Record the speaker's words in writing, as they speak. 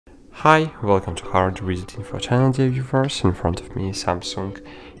Hi, welcome to HardReset.Info channel, dear viewers. In front of me is Samsung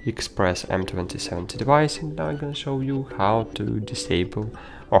Xpress M2070 device, and now I'm going to show you how to disable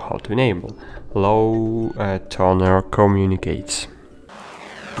or how to enable low toner communicates.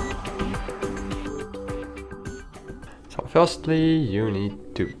 So firstly, you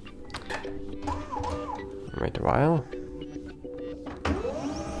need to wait a while.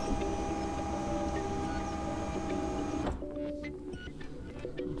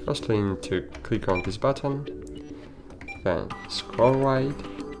 Firstly, you need to click on this button, then scroll right,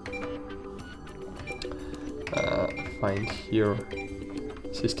 find here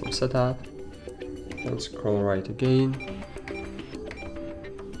system setup, then scroll right again,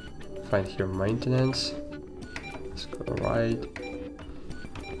 find here maintenance, scroll right,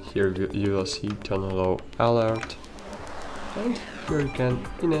 here you will see turn low alert, and here you can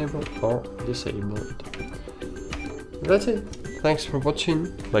enable or disable it. That's it. Thanks for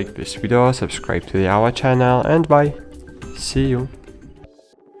watching, like this video, subscribe to our channel, and bye. See you.